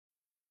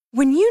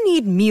When you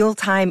need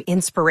mealtime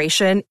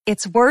inspiration,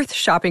 it's worth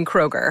shopping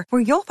Kroger,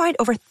 where you'll find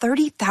over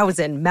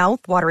 30,000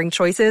 mouth-watering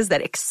choices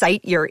that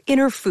excite your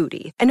inner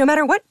foodie. And no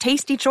matter what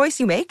tasty choice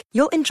you make,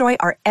 you'll enjoy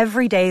our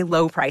everyday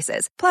low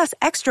prices, plus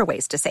extra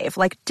ways to save,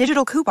 like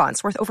digital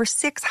coupons worth over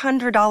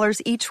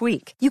 $600 each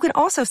week. You can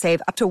also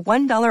save up to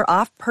 $1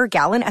 off per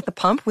gallon at the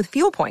pump with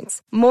fuel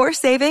points. More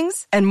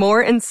savings and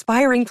more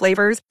inspiring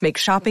flavors make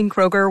shopping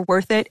Kroger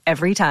worth it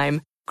every time.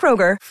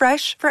 Kroger,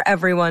 fresh for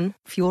everyone.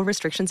 Fuel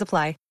restrictions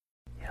apply.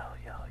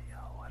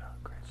 What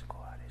up, Grit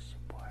Squad? It's your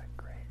boy,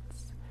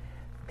 Grits.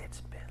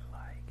 It's been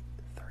like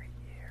 3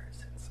 years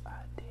since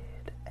I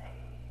did a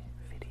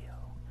video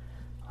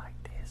like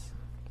this,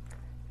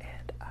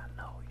 and I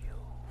know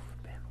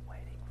you've been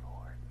waiting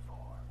for it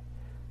for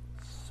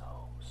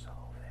so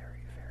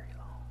very, very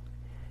long.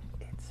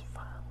 It's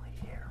finally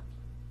here,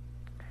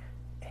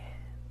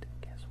 and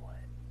guess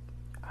what?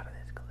 Out of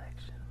this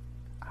collection,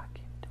 I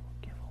can do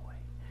a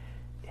giveaway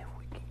if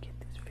we can get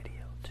this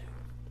video to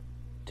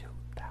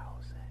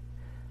 2,000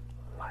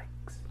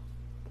 likes.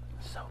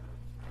 So,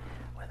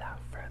 without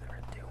further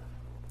ado,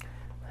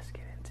 let's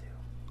get into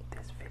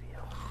this video.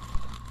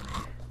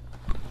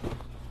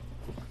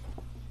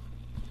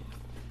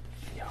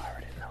 Y'all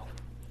already know.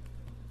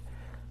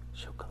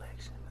 Shoe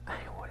collection. I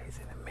ain't what is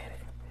in a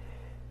minute.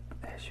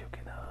 As you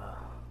can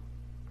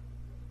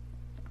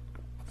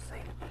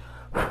see.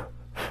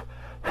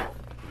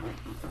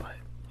 But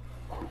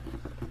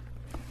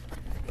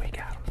we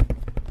got them.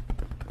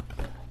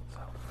 So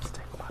let's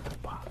take them out the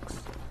box.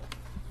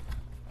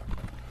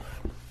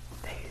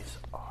 These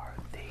are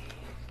the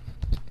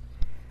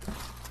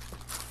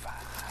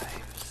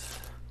fives.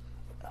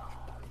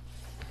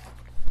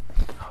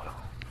 Hold on.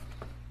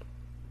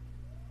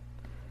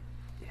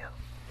 Yep.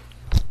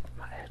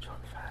 My Air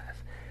Jordan 5s.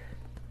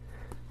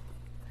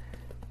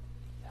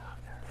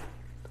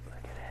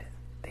 Look at that.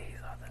 These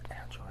are the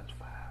Air Jordan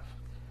 5.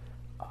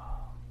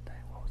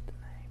 Dang, what was the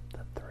name?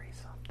 The 3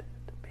 something.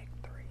 The big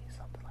 3,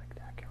 something like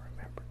that. I can't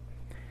remember.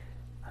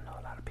 I know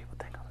a lot of people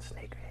think I'm a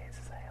sneakerhead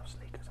since I have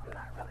sneakers. I'm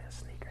not really a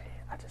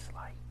sneakerhead. I just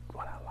like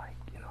what I like,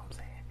 you know what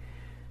I'm saying?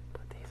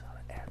 But these are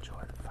the Air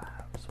Jordan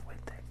 5s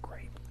with that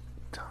great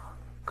tongue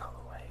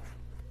colorway.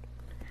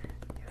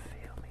 You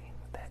feel me?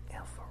 That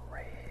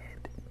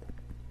infrared.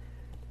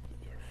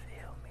 You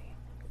feel me?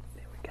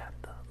 Then we got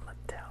the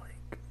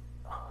metallic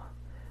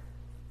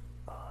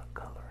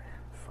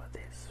coloring for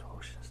this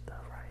swoosh and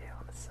stuff right here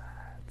on the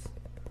sides.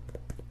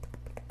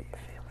 You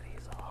feel me?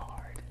 These are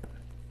hard.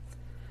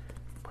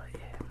 But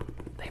yeah,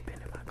 they've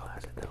been in my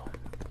closet though.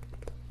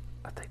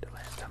 I think the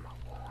last time I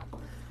wore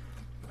them,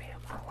 me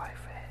and my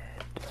wife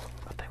had,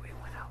 I think we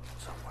went out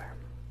somewhere.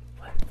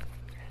 But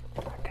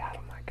I got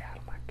them.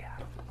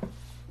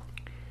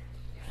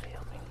 You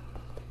feel me?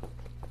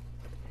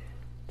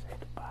 Take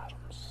the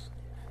bottoms.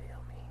 You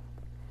feel me?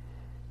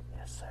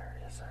 Yes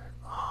sir.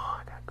 Oh,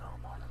 I got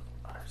gum on them.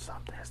 Or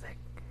something.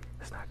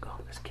 It's not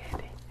gum, it's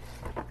candy.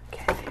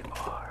 Candy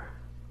or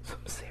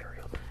some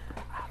cereal.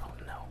 I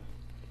don't know,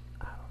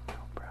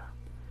 bruh.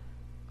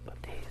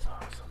 But these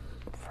are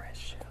some fresh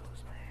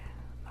shoes, man.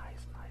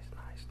 Nice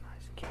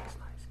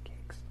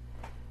kicks.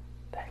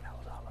 Dang, I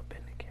was all up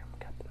in the camera.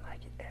 Got the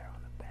Nike Air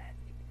on the back.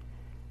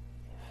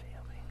 You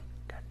feel me?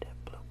 Got that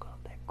blue color,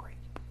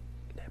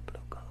 that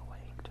blue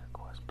colorway,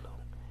 turquoise blue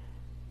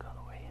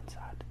colorway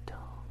inside the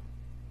tongue.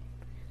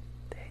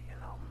 There, you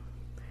know,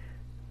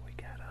 we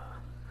got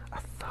I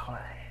thought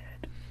I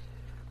had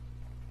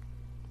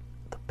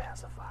the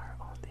pacifier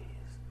on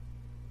these.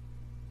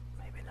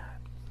 Maybe not.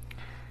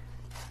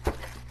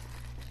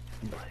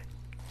 But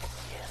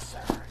yes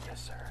sir.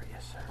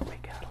 We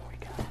got them.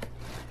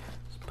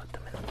 Let's put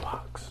them in the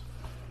box.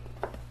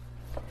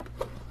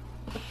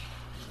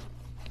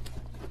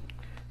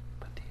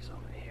 Put these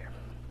over here.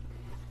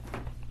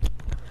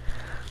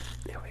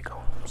 There we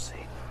go.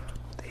 See,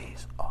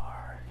 these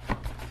are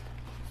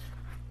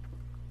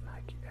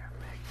Nike Air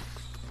Max.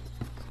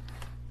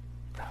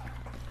 No,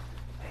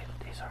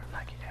 these are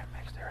Nike Air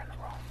Max. They're in the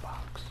wrong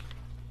box.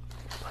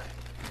 But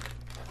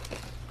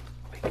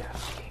we got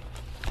the,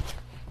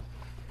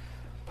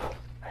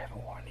 I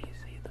haven't worn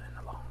these either in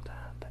a long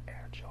time. The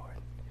Air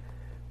Jordan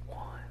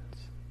 1s.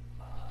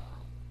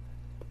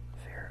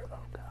 Fear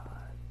of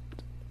God.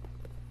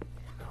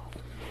 You know,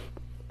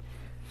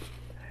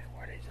 I ain't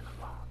worn these in a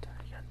long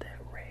time. You got that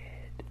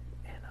red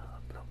and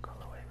blue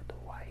colorway with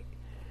the white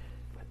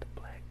with the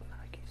black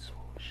Nike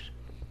swoosh.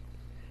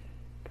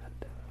 Got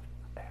the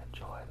Air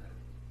Jordan.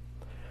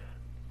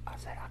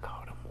 I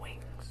call them wing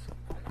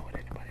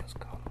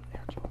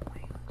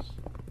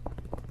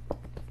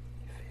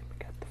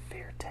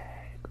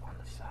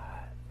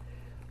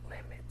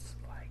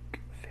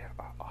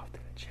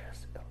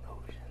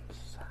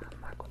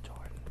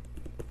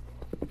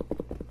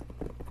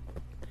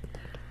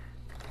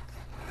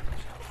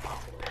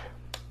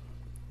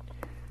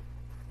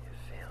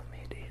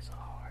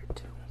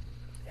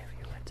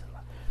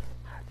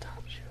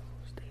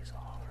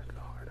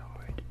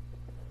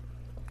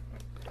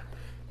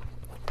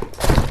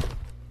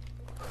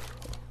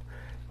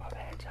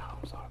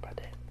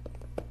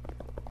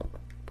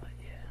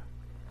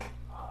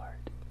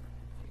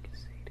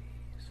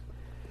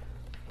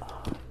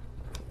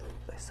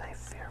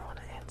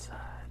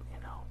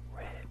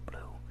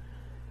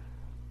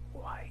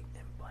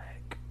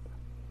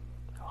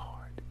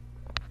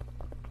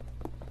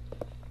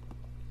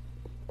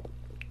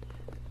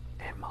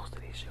most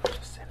of these shoes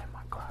just sitting in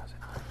my closet,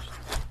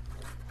 honestly.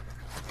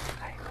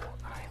 I ain't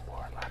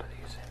wore a lot of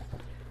these in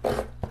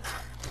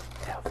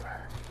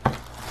ever.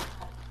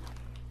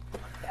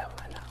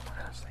 Ever, and when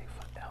I say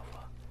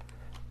forever,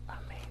 I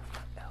mean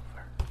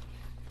forever.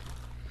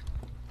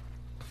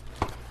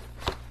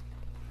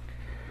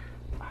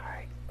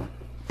 Alright.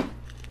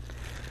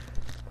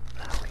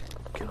 Now we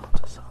get on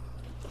to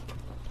something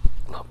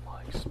a little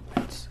more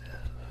expensive.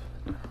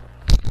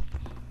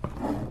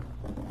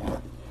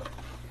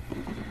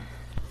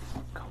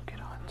 Go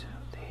get on to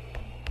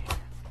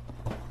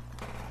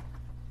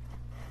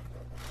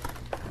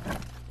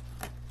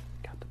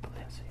got the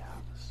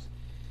Balenciagas.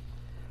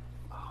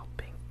 All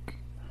pink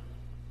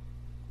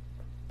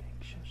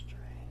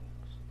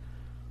shoestrings.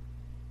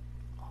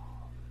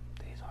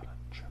 These are the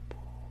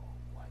triple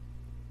what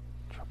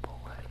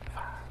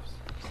fives,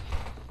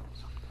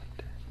 something like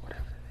that,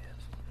 whatever it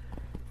is.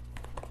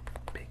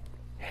 Big,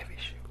 heavy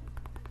shoe.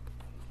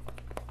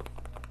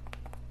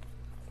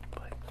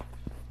 But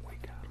we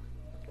got them.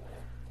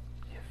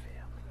 You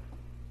feel me?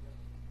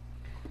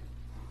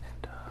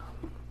 And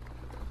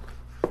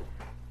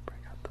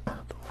bring out the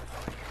other one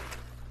for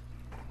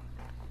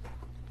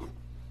you.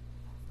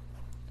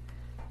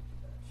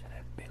 See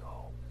that big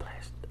old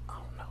plastic? I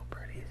don't know,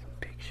 bro. These are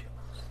big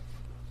shoes.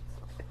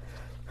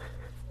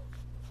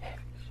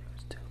 Heavy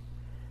shoes too.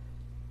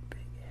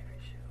 Big heavy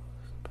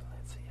shoes.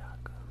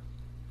 Balenciaga.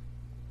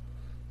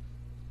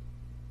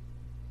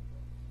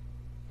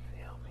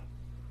 Feel me?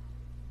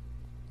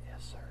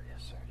 Yes sir,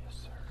 yes sir, yes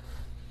sir.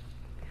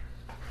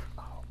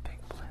 All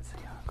pink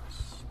Balenciagas.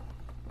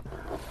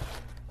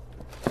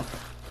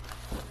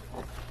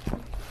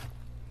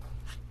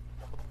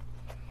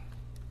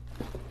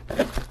 Put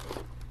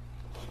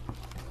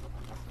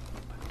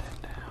that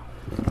down.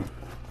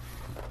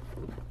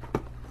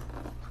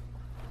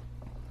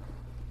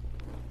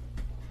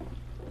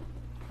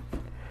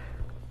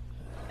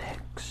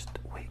 Next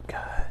we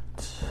got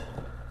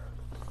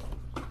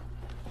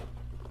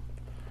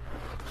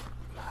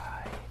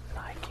my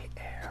Nike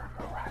Air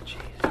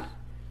Huaraches,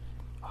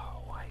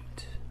 all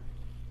white.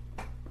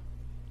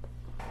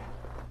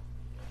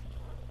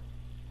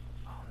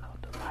 I don't know,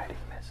 the lighting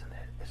missing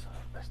it.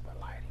 That's the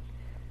lighting.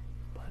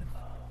 But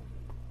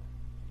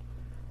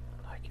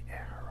Nike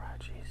Air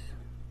Huaraches,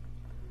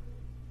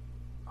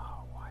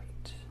 all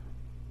white.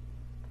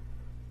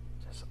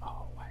 Just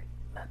all white.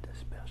 Nothing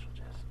special,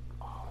 just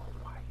all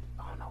white.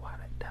 I don't know why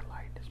that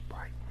light is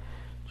bright.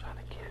 Trying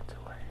to get it to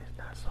where it's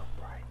not so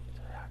bright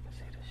so y'all can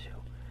see the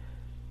shoe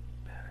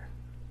better.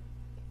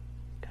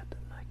 Got the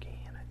Nike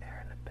and the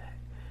Air in the back.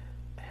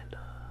 And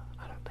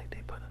I don't think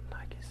they put a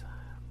Nike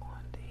sign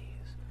on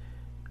these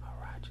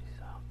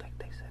Huaraches. I don't think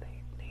they said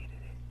they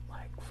needed it,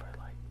 like for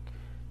like,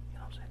 you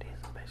know what I'm saying?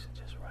 These are basically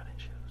just running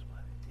shoes,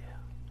 but yeah.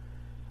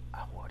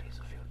 I wore these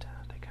a few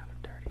times. They kind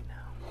of dirty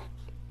now.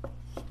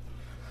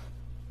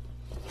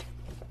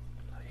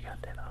 So you got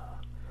that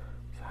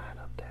sign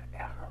up there,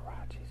 Air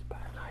Huaraches by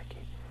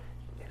Nike.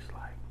 It's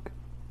like,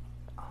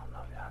 I don't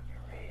know if y'all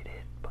can read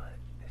it, but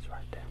it's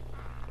right there.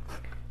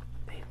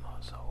 These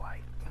ones are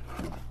white.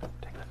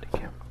 Take up the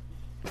camera.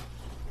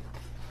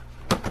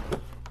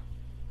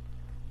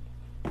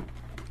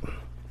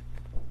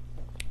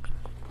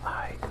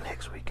 Alright,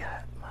 next we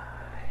got my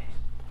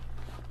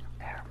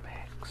Air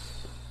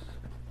Max,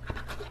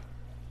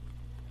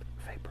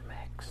 Vapor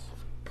Max.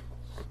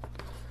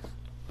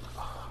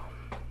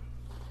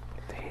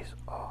 These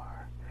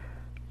are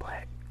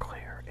black,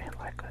 clear, and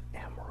like an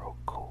emerald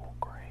cool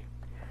gray.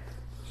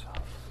 So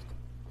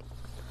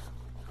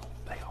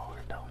they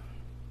are though.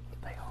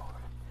 They are.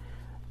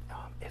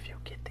 If you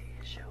get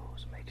these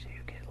shoes, make sure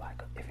you get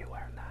like if you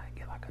wear a 9,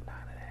 get like a 9.5,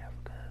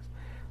 because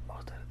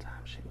most of the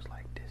time shoes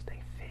like this,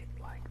 they fit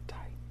like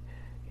tight.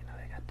 You know,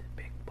 they got the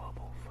big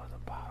bubble for the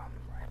bottom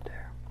right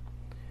there.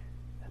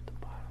 At the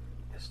bottom,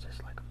 it's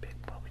just like a big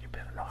bubble. You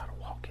better know how to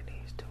walk in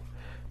these too,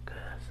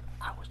 because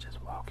I was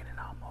just walking and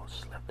I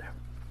almost slipped there,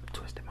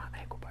 twisted my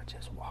ankle by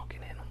just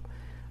walking in them.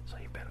 So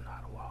you better know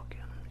how to walk in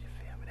them. You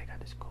feel me? They got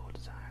this cool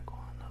design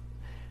going up,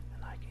 the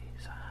Nike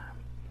sign.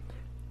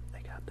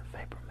 They got the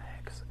Vapor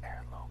Max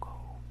Air logo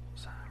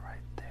sign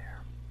right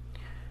there.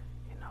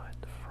 You know, at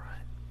the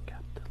front,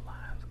 got the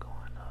lines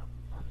going up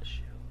on the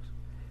shoes.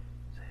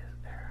 It says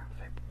Air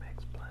Vapor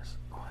Max Plus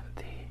on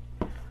the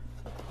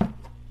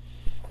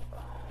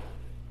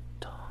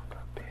tongue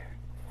up here.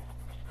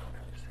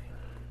 Let me see.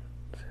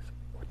 It says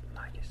with the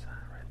Nike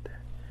sign right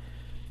there.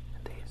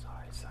 And these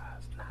are a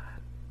size 9.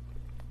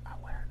 I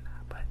wear 9,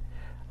 but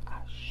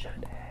I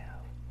should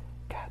have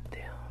got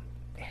them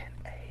in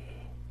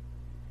a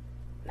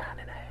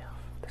 9.5.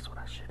 That's what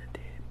I should have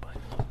did, but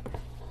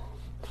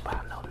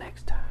I know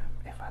next time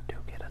if I do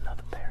get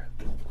another pair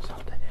of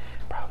something,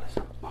 probably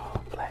some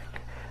all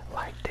black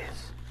like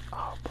this,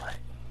 all black.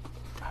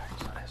 Alright,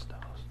 so that's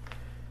those.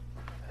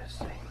 Let's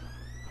see.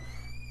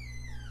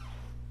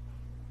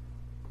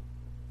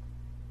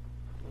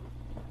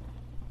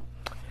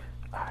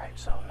 Alright,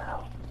 so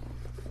now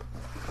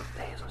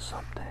these are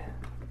something.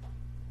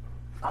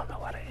 I don't know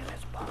why they're in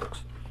this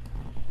box.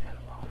 In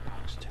the wrong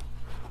box too.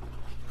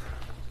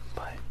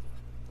 But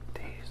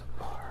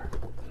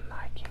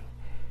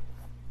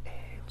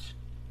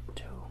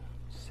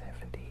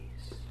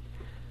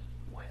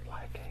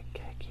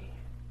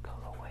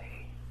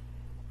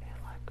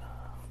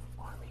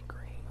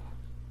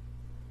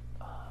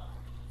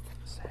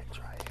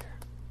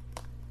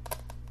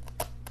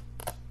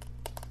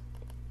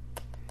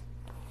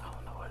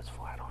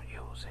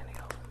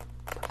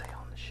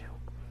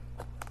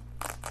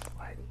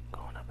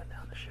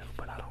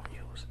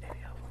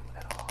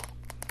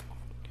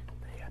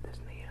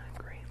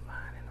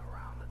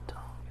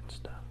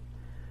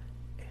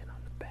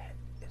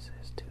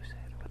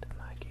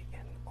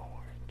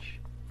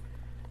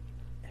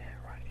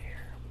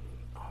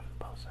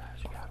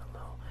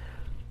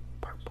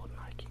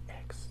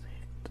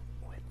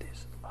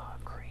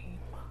cream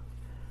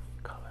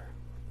color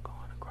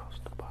going across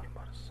the bottom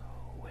of the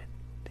sole with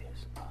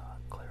this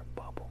clear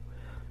bubble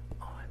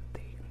on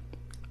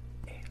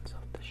the ends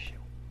of the shoe.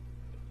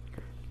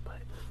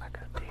 But I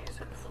got these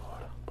in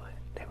Florida, but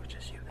they were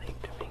just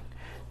unique to me.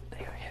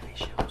 They are heavy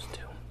shoes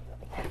too.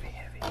 Heavy,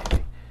 heavy,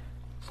 heavy.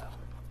 So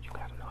you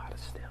gotta know how to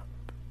step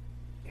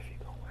if you're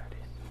gonna wear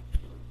this.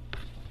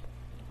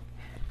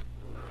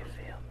 You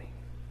feel me?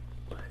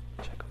 But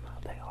check them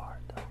out. They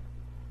hard though.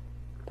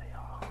 They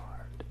are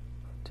hard.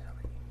 I'm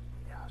telling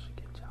you. Y'all should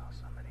get y'all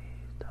some of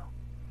these though.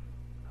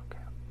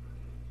 Okay.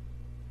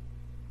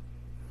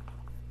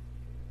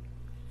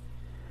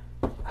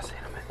 I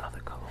seen them in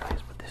other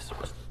colorways, but this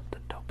was the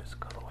dopest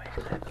colorway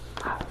that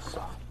I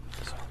saw.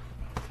 So,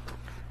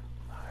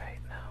 alright,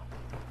 now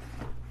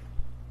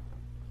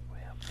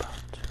we're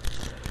about to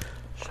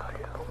show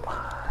you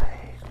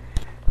my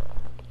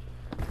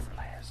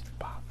last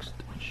boxed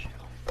shoe.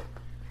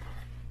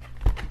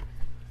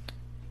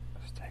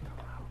 Let's take them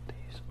out.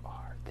 These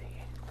are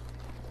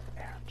the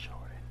Air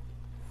Jordan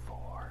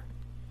 4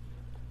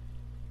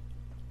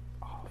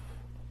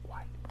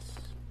 Off-Whites.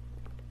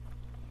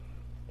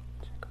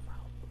 Check them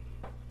out.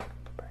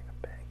 Bring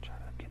it back. Try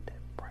to get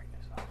that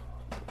brightness off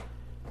of it.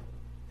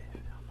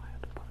 If I might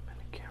have to put them in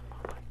the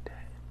camera like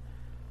that.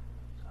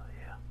 So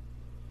yeah.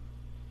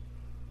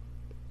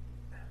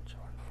 Air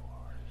Jordan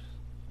 4s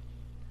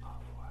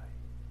Off-White.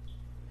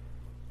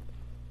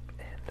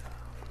 And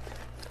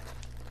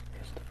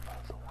here's the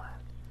other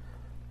one.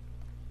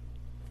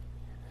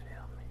 You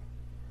feel me?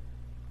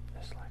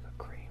 It's like a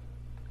cream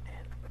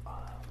and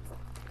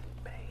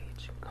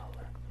beige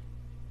color,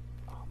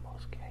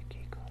 almost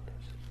khaki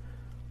colors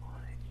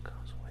on it.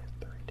 Comes with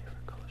 3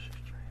 different color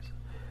shoestrings: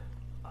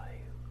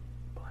 a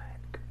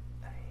black,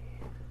 a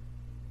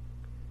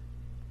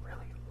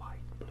really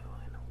light blue,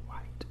 and a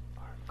white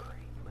or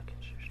cream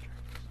looking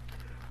shoestrings.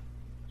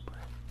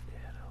 But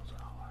yeah, those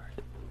are hard.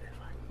 If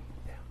I,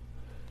 yeah,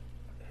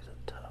 these are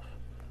tough.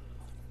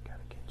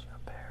 Gotta get you a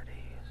pair of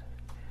these.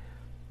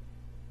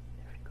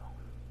 If you're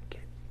gonna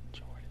get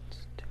Jordans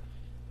too,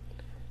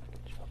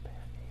 get you a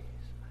pair of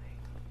these, man.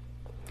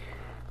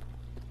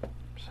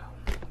 So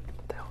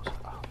those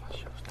are all my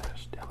shoes that are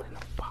still in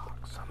the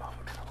box. Some of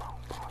them in the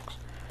wrong box.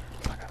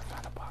 I gotta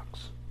find a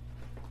box.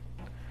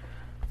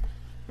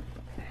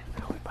 And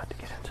now we're about to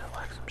get into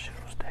like some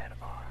shoes that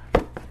are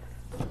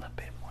a little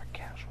bit more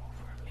casual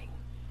for me.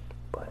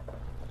 But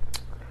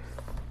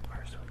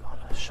first we're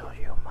gonna show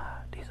you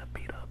these are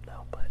beat up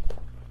though, but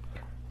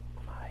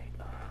my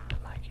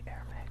Nike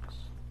Air Max.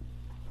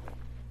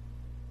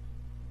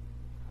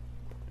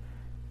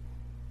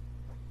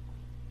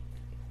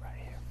 Right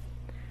here.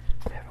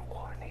 I haven't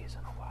worn these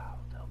in a while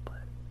though,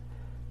 but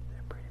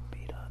they're pretty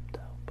beat up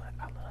though. But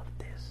I love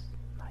this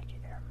Nike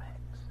Air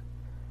Max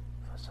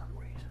for some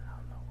reason. I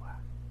don't know why,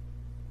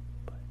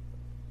 but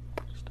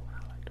it's the one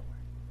I like to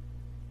wear.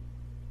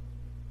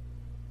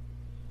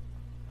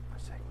 One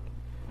second.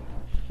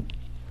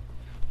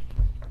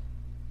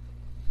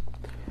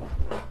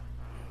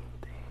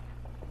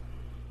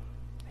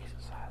 These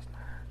are size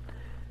 9,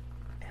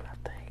 and I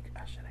think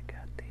I should have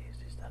got these.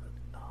 These are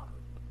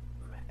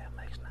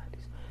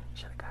MX90s.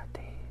 Should have got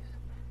these,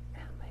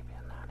 and maybe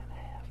a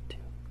 9.5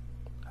 too.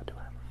 I do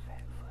have a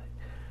fat foot,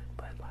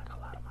 but like a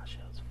lot of my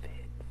shoes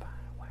fit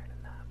fine wearing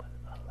a 9. But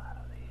a lot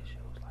of these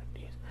shoes like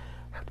these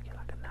have to get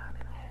like a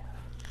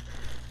 9.5.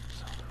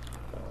 So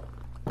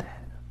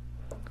that.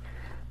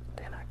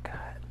 Then I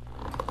got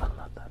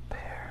another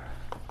pair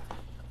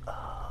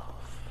of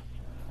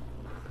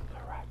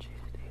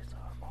Huaraches. These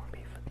are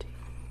Army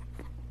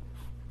Fatigue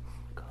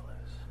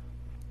colors.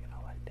 You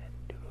know, like that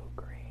doodle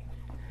green.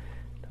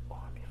 The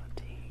Army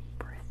Fatigue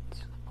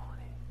prints on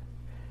it.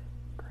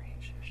 Green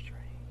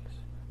shoestrings.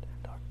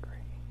 Dark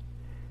green.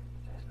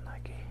 There's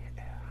Nike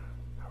Air.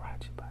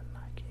 Huarache by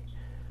Nike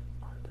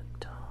on the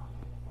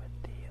tongue with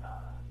the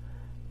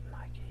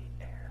Nike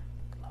Air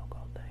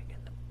logo thing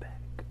in the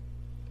back.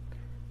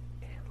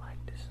 And like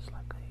this is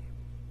like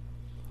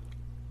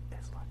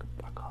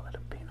I call it a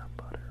peanut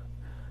butter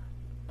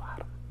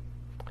bottom.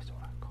 That's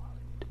what I call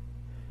it.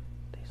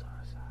 These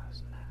are a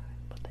size 9,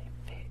 but they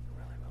fit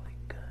really, really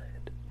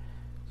good.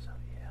 So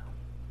yeah,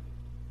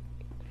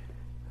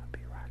 I'll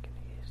be rocking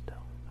these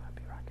though. I'll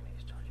be rocking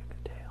these joints. You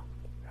can tell.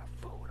 Got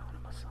food on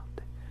them or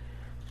something.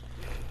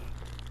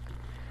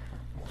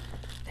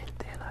 And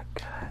then I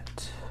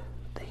got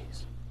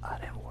these. I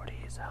didn't wear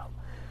these out,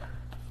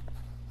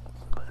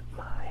 but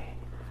my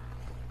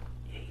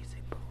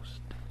Yeezy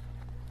Boost.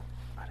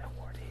 I didn't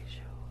wear these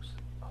shoes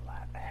a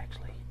lot. I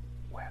actually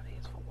wear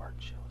these for work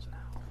shoes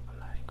now. I'm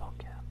not even gonna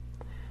cap.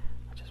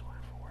 I just wear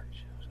them for work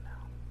shoes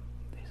now.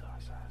 These are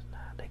size 9.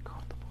 They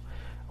comfortable.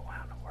 I wear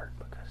them to work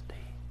because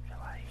they feel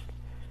like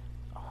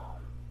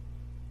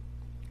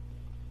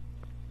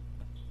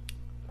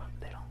my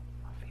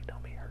feet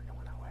don't be hurting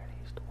when I wear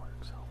these to work.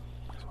 So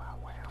that's why I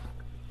wear them.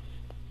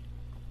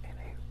 And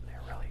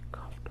they're really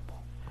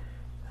comfortable.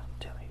 I'm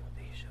telling you,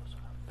 these shoes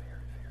are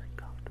very, very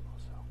comfortable.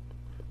 So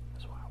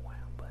that's why I wear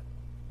them. But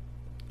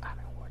I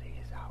done wore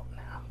these out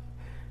now.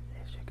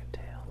 As you can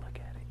tell, look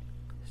at it.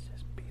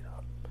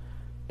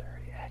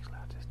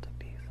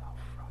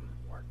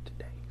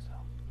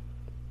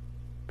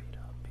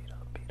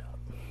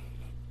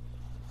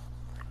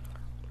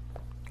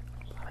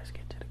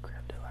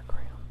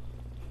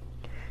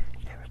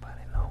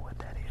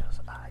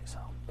 Alright, so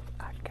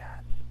I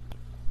got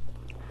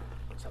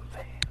some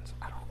fans.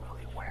 I don't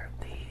really wear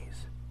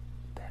these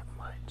that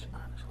much,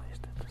 honestly.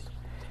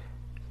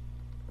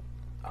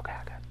 Okay,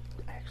 I got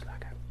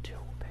two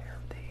pair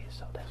of these,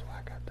 so that's why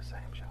I got the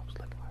same shoe. I was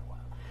looking like,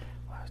 well,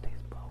 why is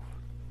these both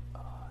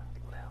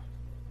left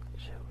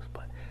shoes?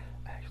 But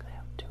I actually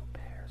have two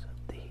pairs of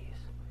these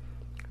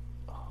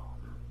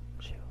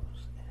shoes,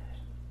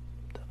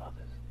 and the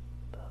others,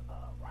 the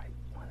right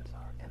ones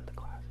are in the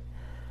closet.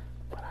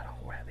 But I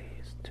don't wear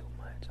these too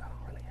much. I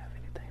don't really have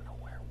anything to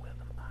wear with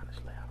them,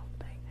 honestly. I don't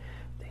think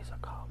these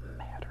are called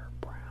madder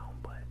brown,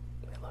 but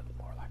they look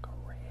more like a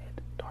red,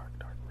 dark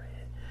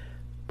red.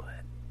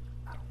 But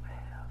I don't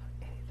have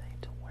anything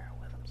to wear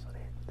with them, so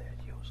they're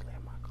usually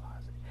in my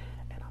closet.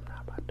 And I'm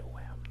not about to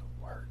wear them to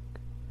work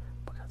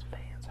because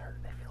fans hurt.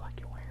 They feel like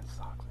you're wearing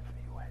socks if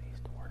you wear these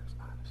to work.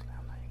 Honestly,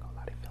 I'm not even gonna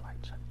lie. They feel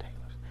like Chuck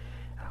Taylors.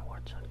 And I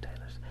wore Chuck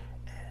Taylors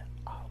and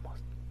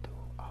almost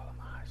through all of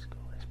my high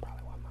school. It's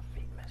probably why my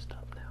feet messed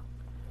up now.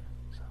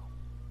 So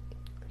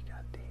we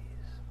got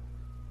these.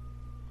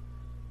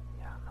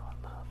 Y'all know I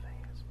love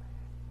fans, man.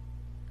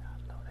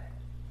 Y'all know that.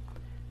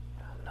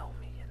 Y'all know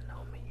me, you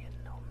know me, you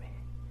know me.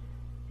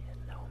 You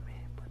know me,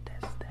 but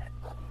that's that.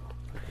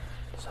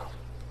 So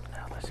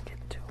now let's get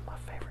to my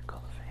favorite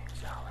color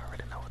fans. Y'all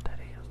already know what that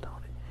is,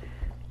 don't it?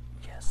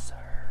 Yes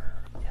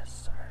sir, yes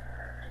sir.